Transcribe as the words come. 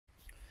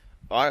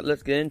Alright,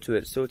 let's get into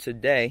it. So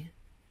today,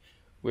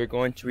 we're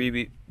going to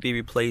be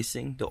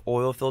replacing the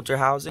oil filter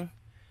housing,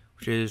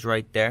 which is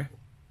right there.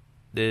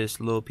 This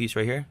little piece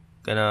right here.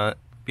 Gonna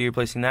be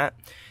replacing that.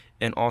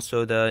 And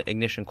also the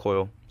ignition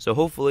coil. So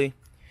hopefully,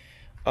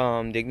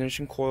 the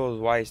ignition coil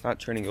is why it's not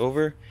turning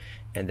over.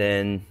 And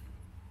then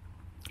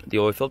the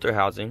oil filter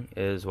housing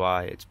is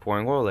why it's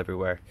pouring oil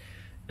everywhere.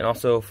 And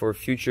also for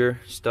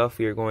future stuff,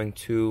 we are going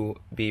to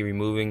be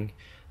removing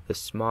the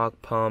smog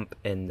pump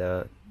and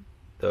the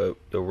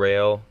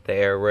rail, the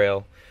air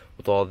rail,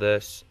 with all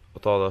this,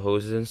 with all the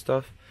hoses and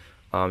stuff,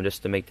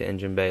 just to make the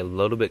engine bay a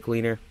little bit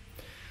cleaner.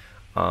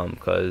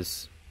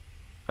 Because,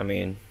 I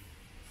mean,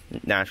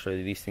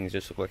 naturally these things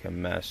just look like a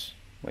mess,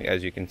 like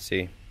as you can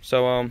see.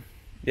 So,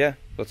 yeah,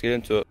 let's get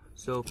into it.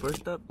 So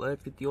first up,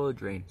 let's get the oil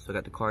drain. So I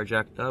got the car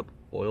jacked up,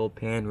 oil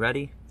pan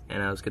ready,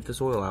 and let's get this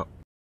oil out.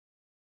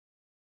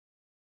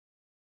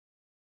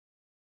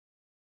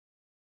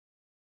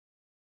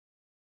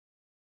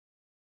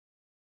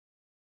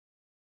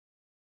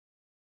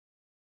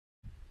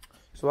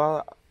 So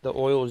while the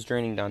oil was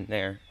draining down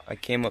there, I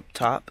came up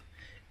top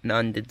and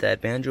undid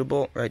that banjo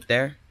bolt right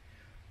there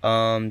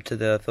to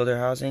the filter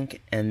housing,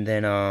 and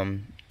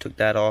then took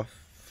that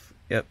off.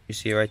 Yep, you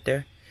see it right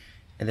there.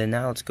 And then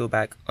now let's go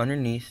back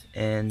underneath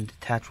and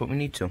attach what we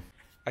need to.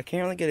 I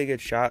can't really get a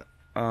good shot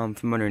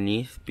from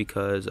underneath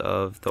because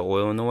of the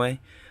oil in the way,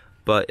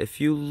 but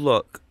if you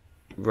look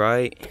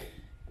right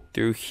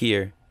through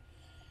here,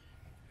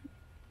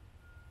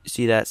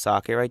 see that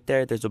socket right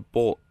there? There's a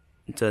bolt.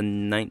 It's a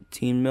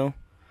 19 mil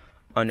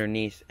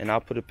underneath, and I'll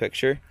put a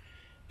picture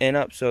in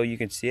up so you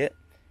can see it.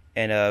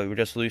 And we're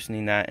just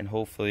loosening that, and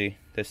hopefully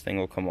this thing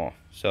will come off.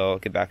 So I'll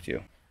get back to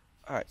you.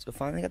 Alright, so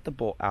finally got the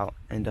bolt out,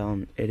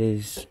 and it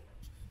is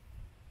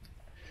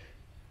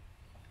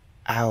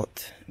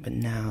out, but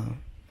now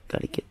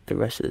gotta get the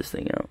rest of this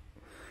thing out.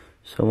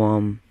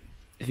 So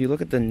if you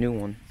look at the new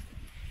one,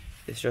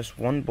 it's just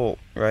one bolt,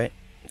 right?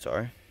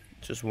 Sorry,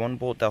 it's just one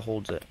bolt that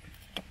holds it,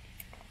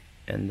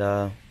 and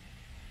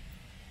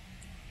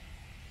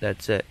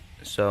that's it.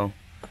 So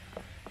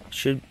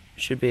should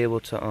be able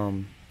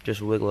to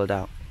just wiggle it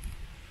out.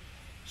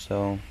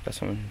 So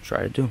that's what I'm gonna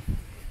try to do.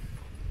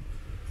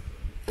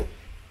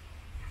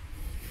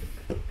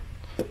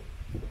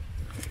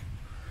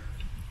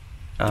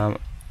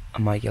 I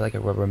might get like a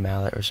rubber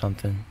mallet or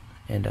something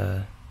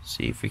and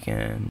see if we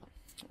can.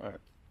 Alright,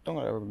 don't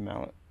got a rubber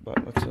mallet,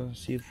 but let's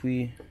see if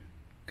we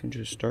can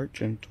just start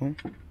gentle.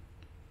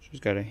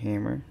 Just got a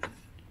hammer.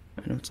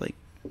 I know it's like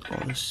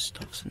all this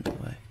stuff's in the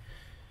way.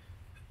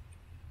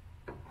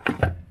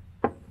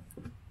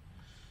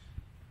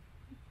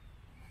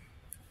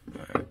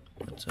 Alright,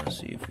 let's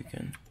see if we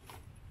can.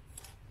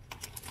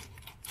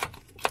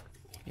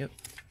 Yep,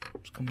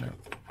 it's coming out.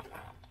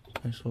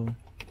 Nice little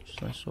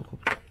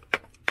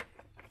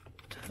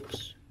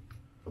taps.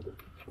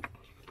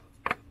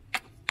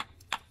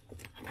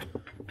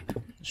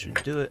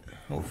 Should do it,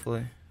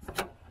 hopefully.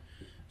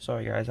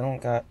 Sorry guys, I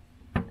don't got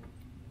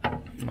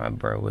my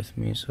bro with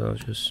me, so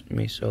it's just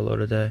me solo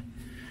today.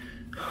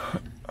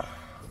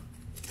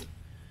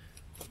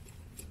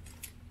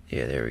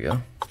 Yeah, there we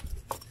go.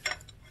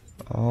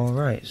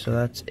 Alright, so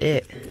that's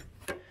it.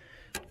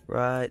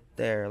 Right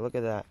there, look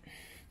at that.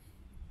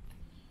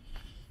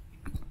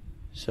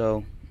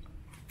 So,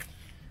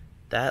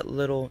 that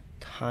little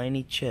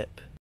tiny chip,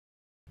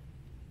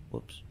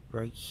 whoops,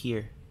 right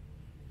here,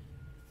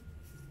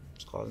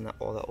 it's causing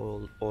all that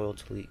oil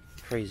to leak.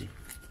 Crazy.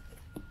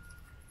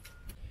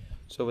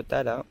 So with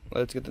that out,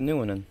 let's get the new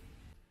one in.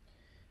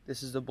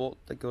 This is the bolt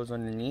that goes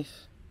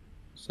underneath.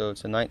 So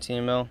it's a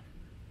 19 mil.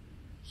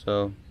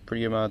 So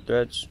pretty good amount of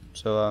threads.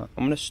 So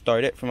I'm gonna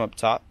start it from up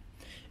top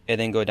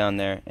and then go down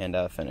there and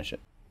finish it.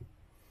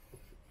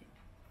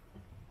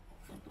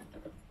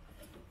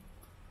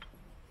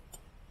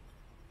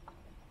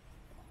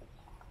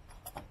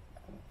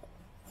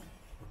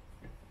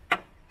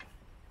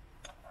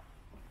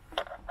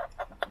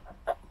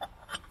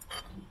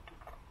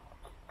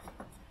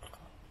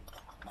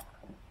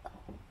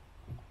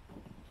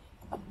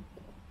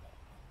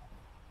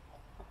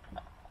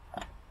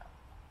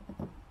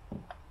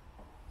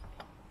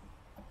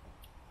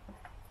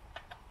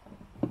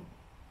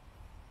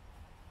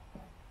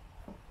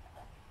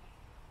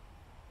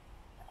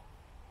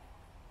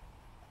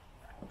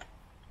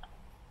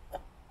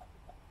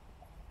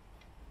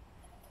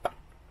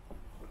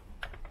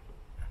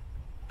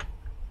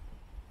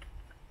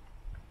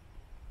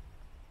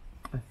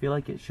 I feel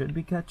like it should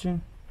be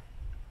catching,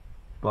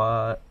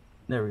 but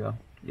there we go.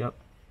 Yep.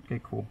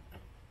 Okay, cool.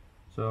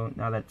 So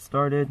now that's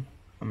started,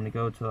 I'm gonna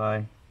go till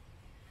I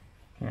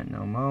can't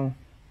no mo.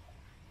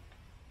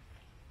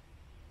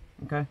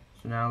 Okay,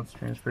 so now let's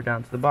transfer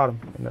down to the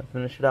bottom and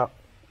finish it out.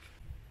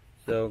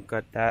 So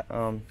got that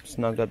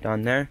snugged up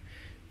down there.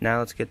 Now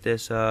let's get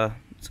this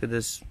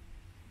where's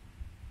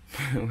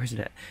it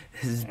at?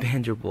 This is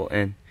banjo bolt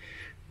in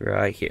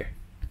right here.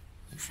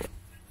 So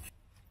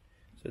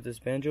this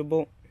banjo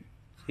bolt,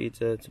 see,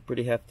 it's a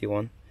pretty hefty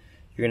one.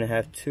 You're gonna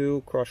have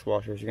two cross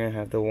washers. You're gonna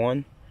have the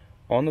one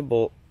on the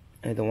bolt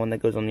and the one that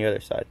goes on the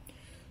other side.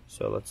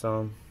 So let's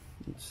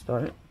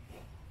start.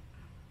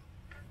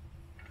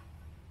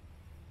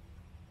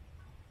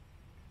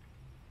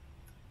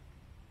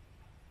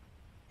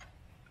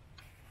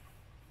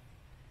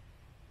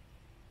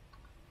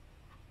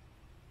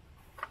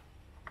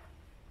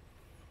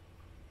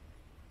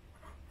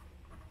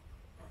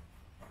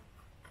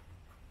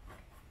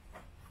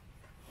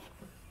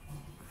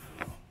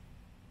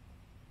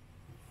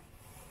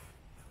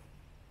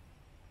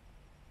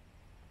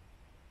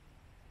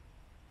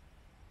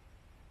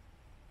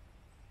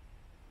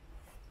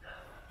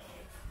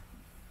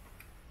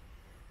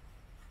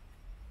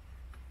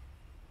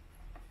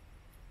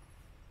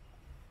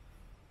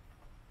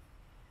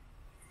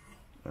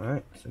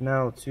 Alright, so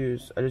now let's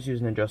I just use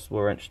an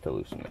adjustable wrench to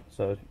loosen it.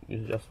 So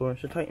use an adjustable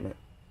wrench to tighten it.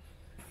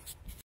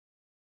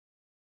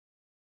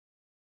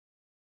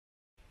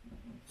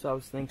 So I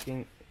was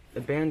thinking,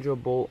 the banjo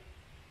bolt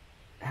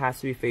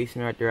has to be facing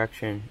the right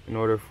direction in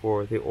order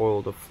for the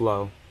oil to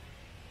flow.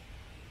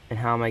 And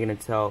how am I going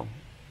to tell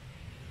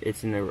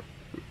it's in the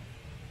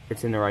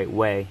right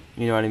way?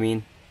 You know what I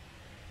mean?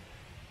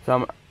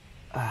 So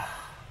I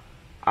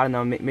don't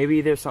know,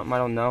 maybe there's something I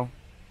don't know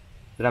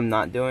that I'm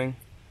not doing.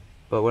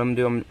 But what I'm going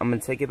to do, I'm going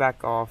to take it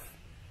back off,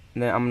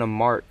 and then I'm going to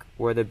mark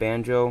where the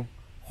banjo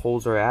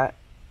holes are at,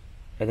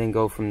 and then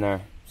go from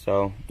there.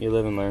 So, you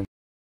live and learn.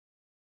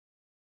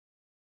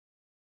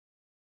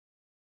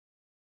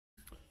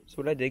 So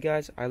what I did,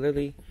 guys, I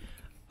don't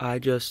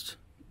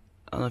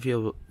know if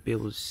you'll be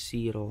able to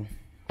see it all.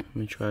 Let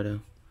me try to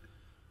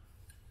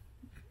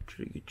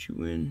get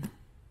you in.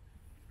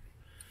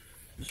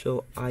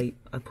 So I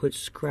put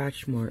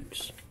scratch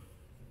marks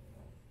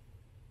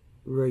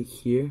right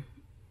here.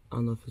 I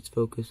don't know if it's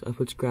focused. I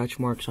put scratch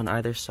marks on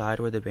either side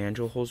where the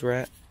banjo holes were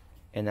at,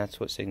 and that's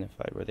what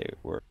signified where they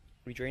were.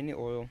 We drained the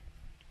oil,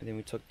 and then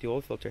we took the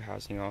old filter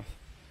housing off,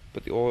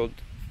 put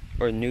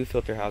the new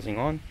filter housing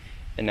on,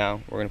 and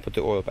now we're gonna put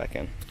the oil back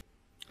in.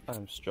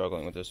 I'm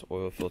struggling with this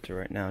oil filter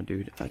right now,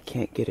 dude. I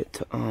can't get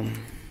it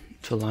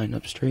to line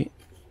up straight.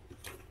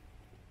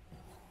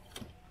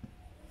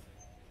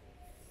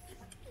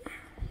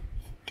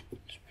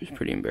 It's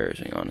pretty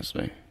embarrassing,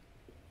 honestly.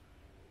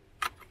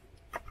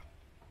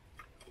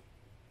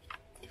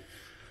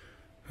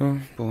 Oh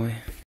boy.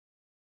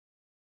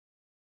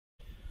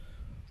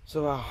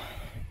 So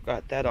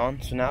got that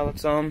on. So now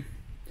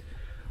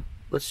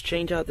let's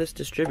change out this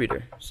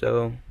distributor.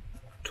 So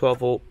 12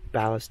 volt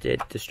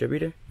ballasted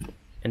distributor,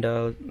 and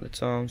let's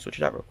switch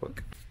it out real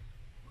quick.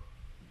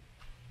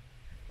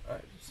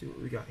 Alright, let's see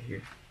what we got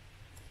here.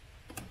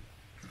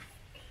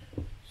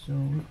 So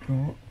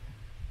we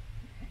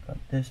got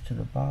this to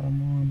the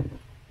bottom one.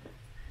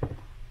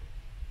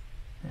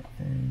 That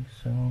thing,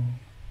 so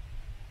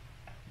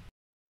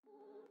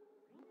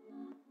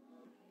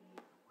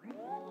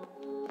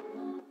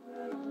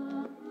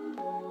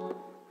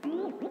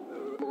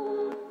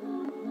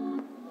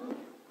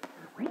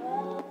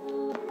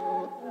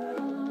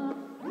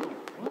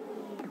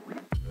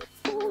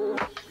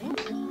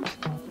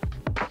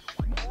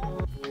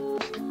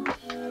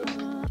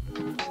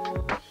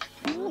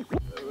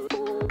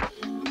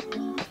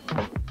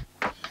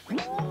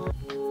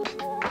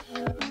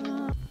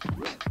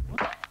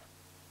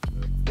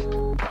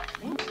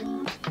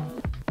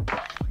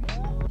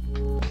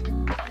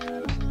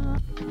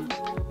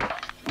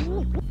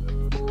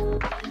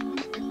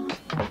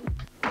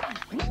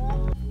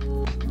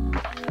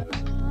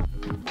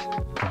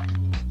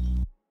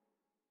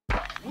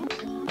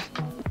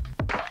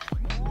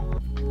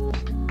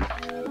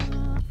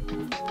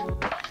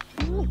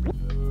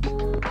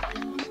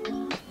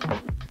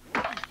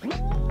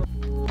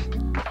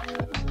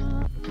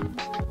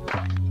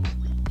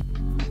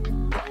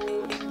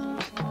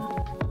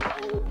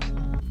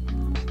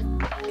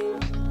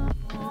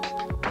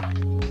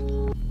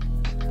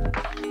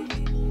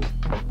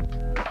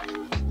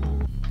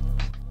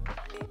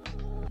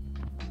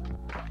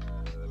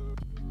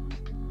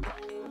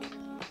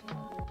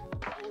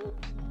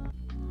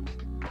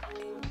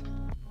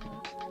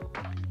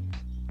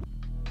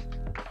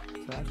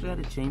I actually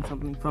had to change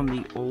something from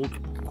the old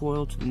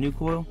coil to the new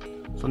coil.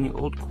 So on the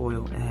old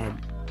coil, it had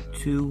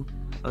 2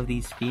 of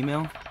these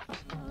female.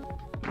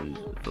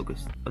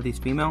 Focus of these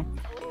female,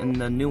 and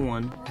the new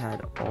one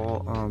had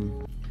all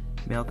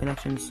male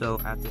connections.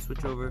 So I have to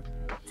switch over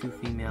to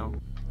female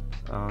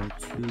to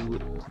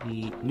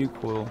the new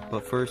coil.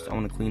 But first, I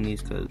want to clean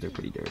these because they're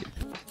pretty dirty.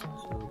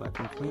 So got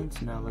them cleaned.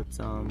 So now let's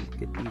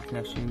get these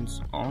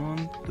connections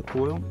on the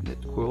coil.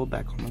 Get the coil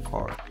back on the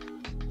car.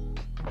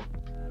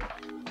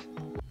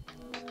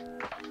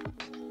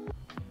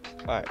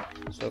 Alright,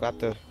 so I got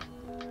the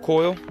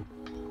coil,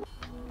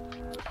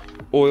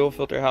 oil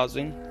filter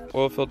housing,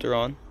 oil filter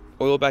on,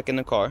 oil back in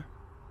the car.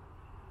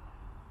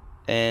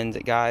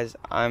 And guys,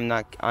 I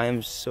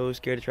am so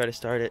scared to try to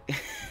start it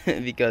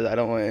because I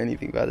don't want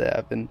anything bad to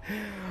happen.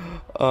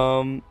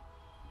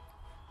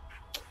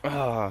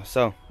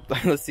 So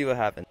let's see what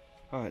happens.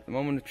 Alright, the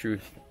moment of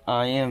truth.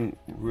 I am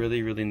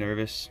really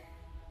nervous.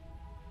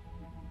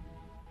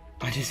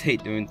 I just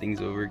hate doing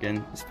things over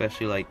again,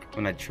 especially like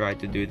when I try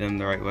to do them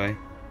the right way.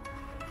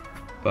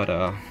 But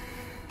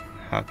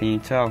how can you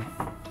tell?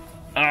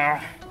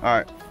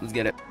 Alright, let's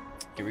get it.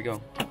 Here we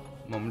go.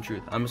 Moment of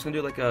truth. I'm just gonna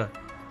do like a,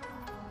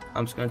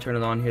 I'm just gonna turn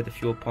it on here, the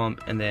fuel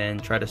pump, and then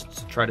try to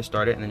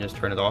start it and then just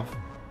turn it off.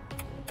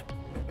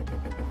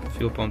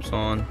 Fuel pump's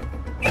on.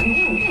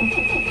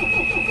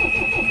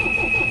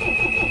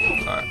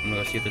 Alright, I'm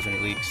gonna see if there's any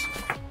leaks.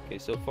 Okay,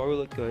 so far we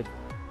look good.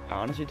 I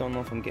honestly don't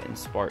know if I'm getting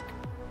spark.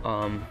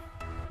 I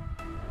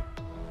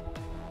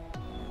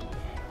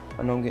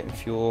know I'm getting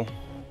fuel.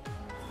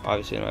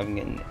 Obviously I know I'm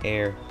getting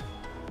air.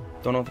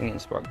 Don't know if I'm getting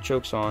spark.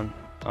 Choke's on.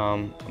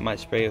 I might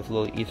spray it with a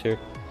little ether.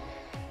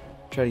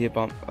 Try to get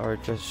bump, or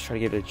just try to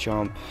give it a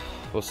jump.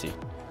 We'll see.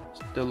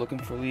 Still looking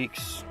for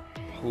leaks.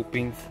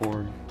 Hoping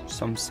for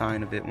some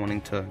sign of it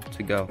wanting to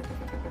go.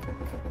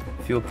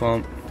 Fuel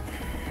pump.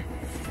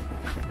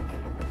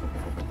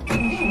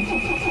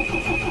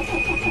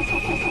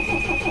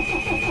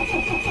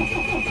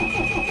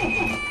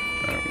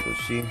 Alright, we'll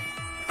see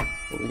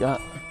what we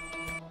got.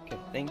 Okay,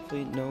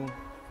 thankfully no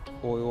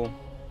oil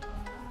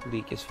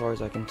leak as far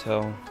as I can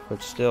tell,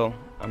 but still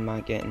I'm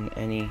not getting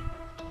any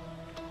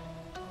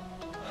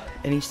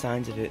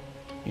signs of it,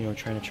 you know,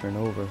 trying to turn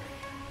over.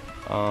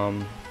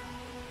 I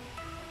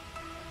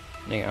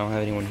don't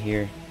have anyone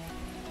here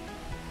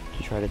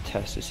to try to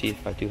test to see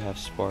if I do have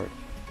spark,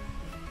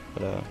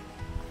 but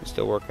it's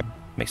still working.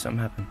 Make something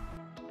happen.